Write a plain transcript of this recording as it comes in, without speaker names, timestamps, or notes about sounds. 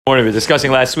Morning. We were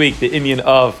discussing last week the inyan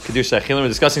of Kedusha Achilim. We're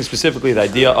discussing specifically the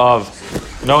idea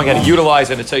of knowing how to utilize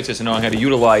and and knowing how to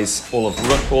utilize all of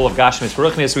Gashmis for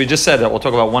Ruchnias. So we just said that we'll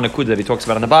talk about one akud that he talks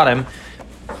about on the bottom,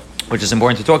 which is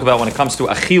important to talk about when it comes to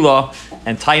Achila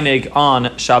and Tainig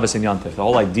on Shabbos and Yantif. The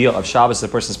whole idea of Shabbos, the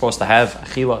person is supposed to have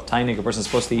Achila, Tainig, a person is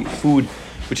supposed to eat food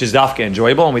which is dafka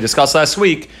enjoyable. And we discussed last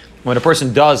week, when a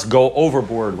person does go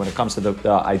overboard when it comes to the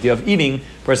idea of eating,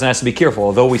 a person has to be careful.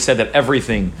 Although we said that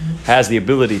everything has the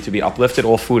ability to be uplifted,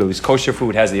 all food, at least kosher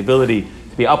food, has the ability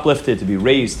to be uplifted, to be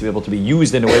raised, to be able to be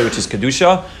used in a way which is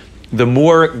Kedusha, the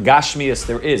more gashmias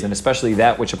there is, and especially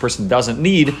that which a person doesn't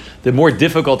need, the more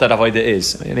difficult that Avodah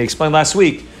is. And I explained last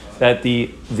week that the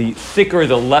thicker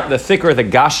the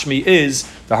gashmi is,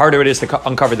 the harder it is to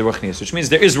uncover the ruchnias, which means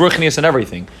there is ruchnias in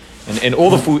everything. And in all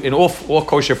the food, in all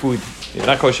kosher food,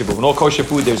 not kosher food, in all kosher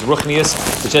food, there's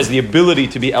ruchnias, which has the ability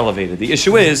to be elevated. The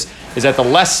issue is that the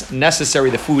less necessary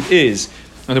the food is,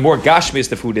 and the more gashmias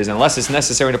the food is, and less it's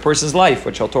necessary in a person's life,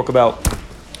 which I'll talk about a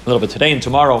little bit today and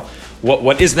tomorrow,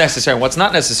 what is necessary and what's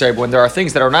not necessary. But when there are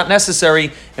things that are not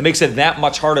necessary, it makes it that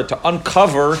much harder to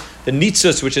uncover the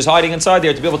nitzos which is hiding inside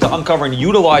there, to be able to uncover and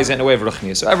utilize it in a way of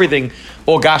ruchnias. So everything,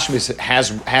 all gashmis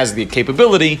has the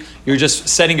capability. You're just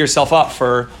setting yourself up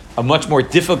for a much more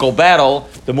difficult battle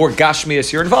the more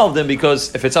gashmias you're involved in,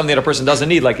 because if it's something that a person doesn't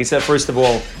need, like he said, first of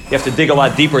all, you have to dig a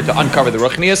lot deeper to uncover the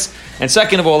ruchnias, and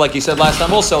second of all, like he said last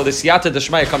time also, the siyata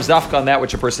d'shmaya comes dafka on that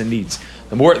which a person needs.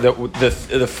 The more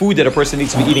the food that a person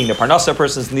needs to be eating, the parnasa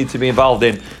persons need to be involved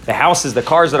in, the houses, the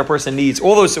cars that a person needs,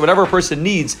 all those, whatever a person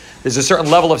needs, there's a certain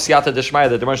level of siyata d'shmaya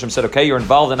that the Moshe said, okay, you're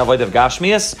involved in avodah of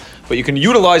gashmias, but you can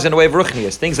utilize in a way of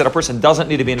ruchnias, things that a person doesn't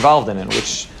need to be involved in,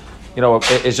 which, you know,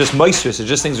 it's just moisture, it's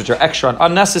just things which are extra and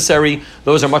unnecessary.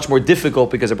 Those are much more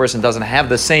difficult because a person doesn't have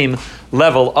the same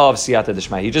level of siyata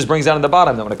d'shmaya. He just brings down at the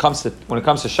bottom that when it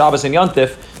comes to Shabbos and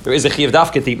Yantif, there is a chiv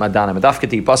dafka to eat madanim, a dafka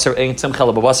to eat basar ein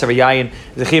tzimcha lebasar yayin.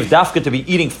 There's a chiv dafka to be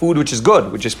eating food which is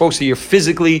good, which is you're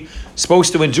physically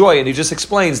supposed to enjoy. And he just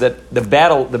explains that the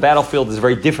battlefield is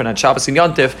very different on Shabbos and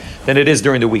Yantif than it is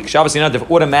during the week. Shabbos and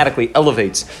Yantif automatically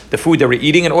elevates the food that we're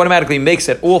eating and automatically makes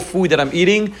it all food that I'm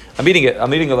eating a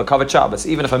kavod Shabbos.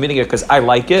 Even if I'm eating it because I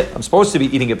like it, I'm supposed to be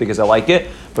eating it because I like it,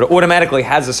 but it automatically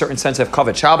has a certain sense of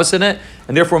kavod Shabbos in it,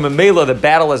 and therefore Memela, the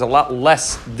battle is a lot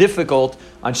less difficult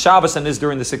on Shabbos than it is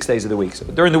during the 6 days of the week. So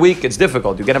during the week, it's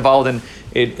difficult. You get involved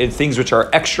in things which are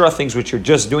extra, things which you're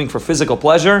just doing for physical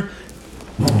pleasure.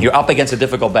 You're up against a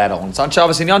difficult battle. And it's on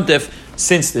Shabbos and Yantif,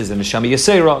 since there's a Neshama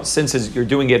Yisera, since you're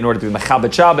doing it in order to be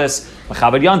Mechabed Shabbos,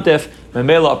 Mechabed Yantif,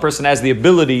 Memela, a person has the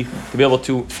ability to be able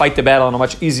to fight the battle in a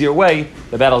much easier way.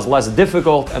 The battle is less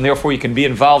difficult, and therefore you can be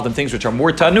involved in things which are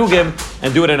more tanugim,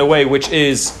 and do it in a way which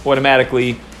is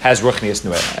automatically has ruchnias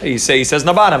in it. He says,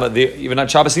 Nabanam, even on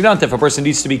Shabbos and Yantif, a person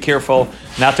needs to be careful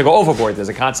not to go overboard. There's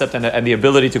a concept and the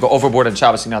ability to go overboard on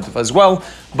Shabbos and Yantif as well,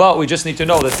 but we just need to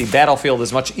know that the battlefield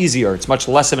is much easier. It's much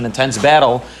less of an intense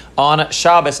battle on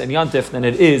Shabbos and Yantif than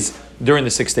it is during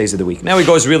the 6 days of the week. Now he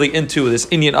goes really into this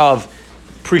inyan of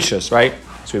precious, right?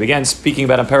 So we began speaking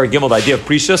about in Perek Gimel the idea of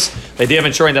precious, the idea of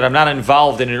ensuring that I'm not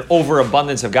involved in an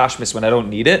overabundance of gashmis when I don't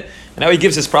need it. And now he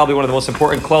gives us probably one of the most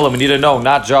important klalim we need to know,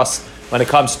 not just when it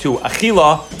comes to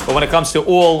achila, but when it comes to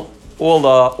all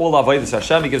avodas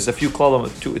Hashem. He gives a few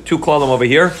klalim, two klalim over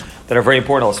here that are very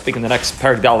important. I'll speak in the next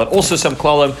Perek Dalet. Also some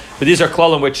klalim, but these are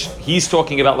klalim which he's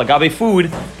talking about lagabe food,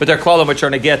 but they're klalim which are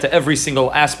negate to every single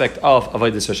aspect of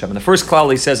avodas Hashem. And the first klal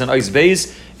he says in Ois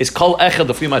Beis is kol echad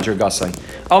lefi madrigasai.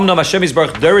 Amnam Hashem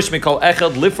yisbarach derish mikol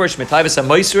echad lifresh mitayves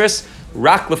hamoisris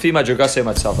rak lefi madrigasai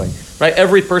matzavai. Right,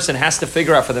 every person has to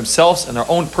figure out for themselves and their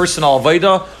own personal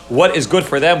avodah what is good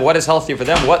for them, what is healthy for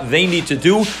them, what they need to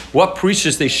do, what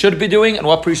precious they should be doing, and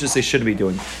what precious they shouldn't be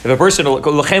doing. If a person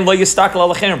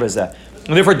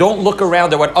and therefore, don't look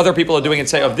around at what other people are doing and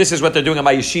say, oh, this is what they're doing in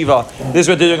my yeshiva, this is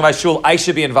what they're doing in my shul, I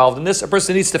should be involved in this. A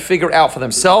person needs to figure out for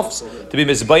themselves, to be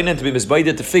mizbainin, to be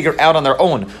mizbaided, to figure out on their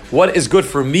own what is good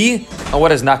for me and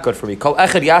what is not good for me. What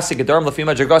the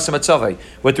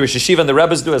Rosh Yeshiva and the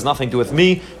Rebbes do has nothing to do with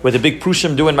me. What the big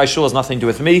Prushim do in my shul has nothing to do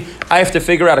with me. I have to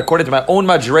figure out according to my own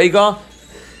madrega,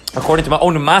 according to my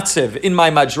own matziv in my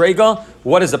madrega,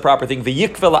 what is the proper thing?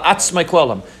 V'yikvel atzmai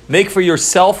klalim. Make for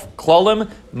yourself klalim.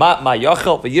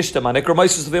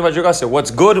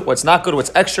 What's good, what's not good,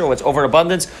 what's extra, what's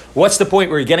overabundance. What's the point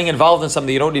where you're getting involved in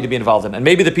something you don't need to be involved in? And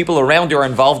maybe the people around you are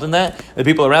involved in that, the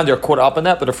people around you are caught up in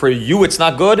that, but if for you it's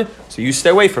not good, so you stay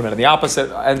away from it. On the opposite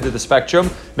end of the spectrum,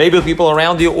 maybe the people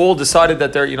around you all decided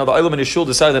that they're, the Olam and Yeshul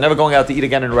decided they're never going out to eat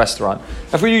again in a restaurant.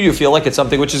 And for you, you feel like it's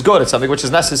something which is good, it's something which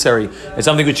is necessary, it's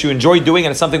something which you enjoy doing,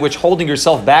 and it's something which holding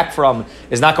yourself back from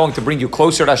is not going to bring you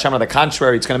closer to Hashem. On the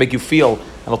contrary, it's going to make you feel,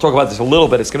 and I'll talk about this a little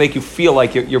bit, it's going to make you feel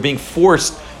like you're being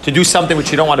forced to do something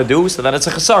which you don't want to do, so then it's a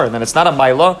chasar, and then it's not a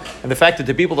maila, and the fact that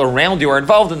the people around you are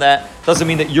involved in that doesn't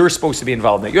mean that you're supposed to be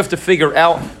involved in it. You have to figure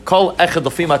out, kol echad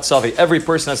l'fi matzavi, every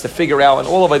person has to figure out, and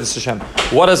all of Avodas Hashem,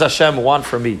 what does Hashem want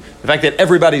from me? The fact that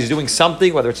everybody's doing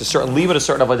something, whether it's a certain limud, a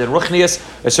certain avodah in ruchnius,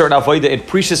 a certain avodah in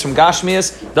precious from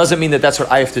gashmias, doesn't mean that that's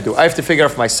what I have to do. I have to figure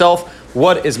out for myself,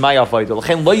 what is my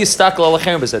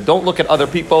avodah? Don't look at other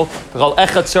people.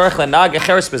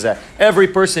 Every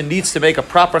person needs to make a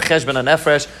proper cheshbon and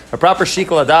nefresh, a proper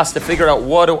shikol adas to figure out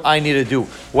what do I need to do.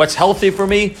 What's healthy for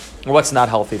me? What's not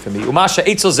healthy for me? Umasha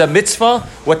eitzel ze mitzvah.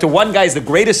 What to one guy is the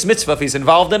greatest mitzvah if he's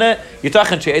involved in it.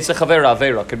 Yitachan she'etzel chavera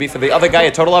avera. Could be for the other guy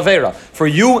a total avera. For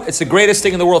you, it's the greatest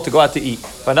thing in the world to go out to eat.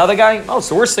 For another guy, it's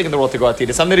the worst thing in the world to go out to eat.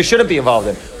 It's something that he shouldn't be involved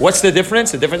in. What's the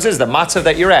difference? The difference is the matzah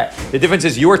that you're at. The difference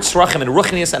is your tzrachim in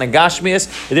ruchnius and in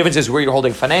gashmias. The difference is where you're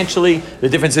holding financially. The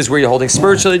difference is where you're holding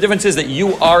spiritually. The difference is that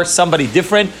you are somebody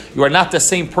different. You are not the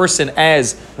same person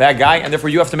as that guy, and therefore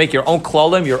you have to make your own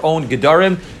klalim, your own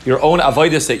gedarim, your own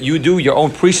avodas that you do, your own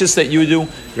precious that you do,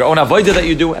 your own avodah that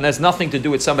you do, and has nothing to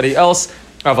do with somebody else.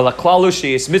 Everybody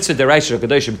has this mitzvah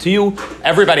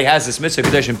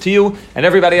kedeshim to you, and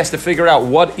everybody has to figure out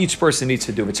what each person needs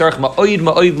to do. The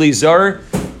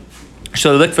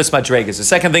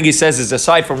second thing he says is,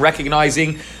 aside from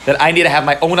recognizing that I need to have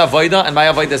my own avodah, and my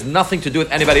avodah has nothing to do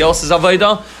with anybody else's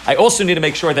avodah, I also need to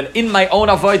make sure that in my own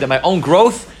avodah, my own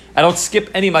growth, I don't skip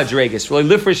any madregas.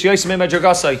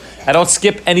 I don't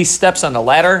skip any steps on the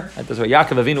ladder. That's why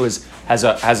Yaakov Avinu has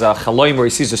a chaloim where he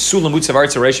sees a sulam mutzav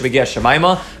aretz reish begiah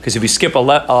shemaima, because if you skip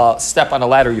a step on a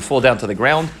ladder, you fall down to the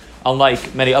ground.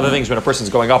 Unlike many other things, when a person's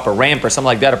going up a ramp or something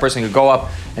like that, a person could go up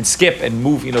and skip and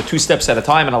move, 2 steps at a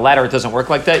time. And a ladder, it doesn't work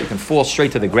like that. You can fall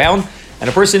straight to the ground. And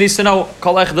a person needs to know,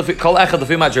 kol echad l'fi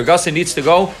madregasa needs to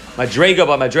go, madrega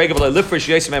ba madrega ba lifresh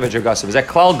yesem madregasa. Is that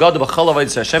klal gad b'chol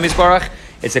avodas Hashem yisbarach?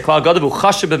 It's a klal gad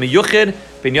b'chashav b'miyuchid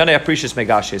b'inyanei aprishas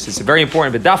megashmias. It's very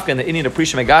important, b'dafka in the Indian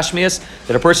aprishas megashmias,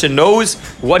 that a person knows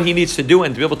what he needs to do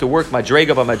and to be able to work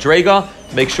madrega ba madrega,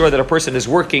 to make sure that a person is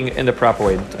working in the proper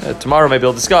way. Tomorrow maybe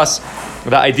we'll discuss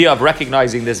the idea of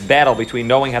recognizing this battle between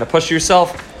knowing how to push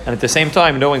yourself and at the same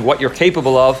time knowing what you're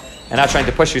capable of, and not trying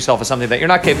to push yourself as something that you're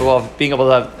not capable of, being able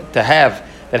to have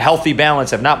that healthy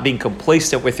balance of not being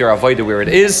complacent with your avodah where it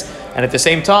is, and at the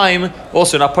same time,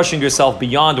 also not pushing yourself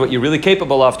beyond what you're really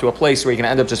capable of to a place where you can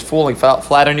end up just falling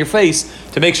flat on your face,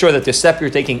 to make sure that the step you're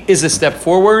taking is a step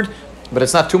forward, but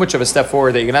it's not too much of a step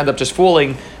forward that you're going to end up just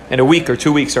falling in a week or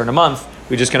 2 weeks or in a month.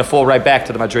 We're just going to fall right back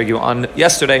to the madregu on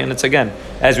yesterday, and it's again,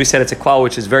 as we said, it's a klal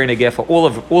which is very negeh for all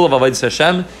of Avodas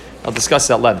Hashem. I'll discuss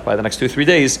that at length by the next 2-3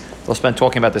 days. We'll spend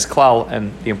talking about this klal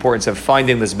and the importance of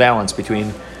finding this balance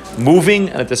between moving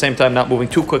and at the same time not moving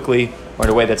too quickly or in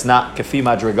a way that's not kafi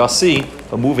madregasi,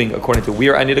 but moving according to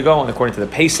where I need to go and according to the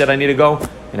pace that I need to go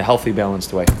in a healthy,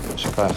 balanced way.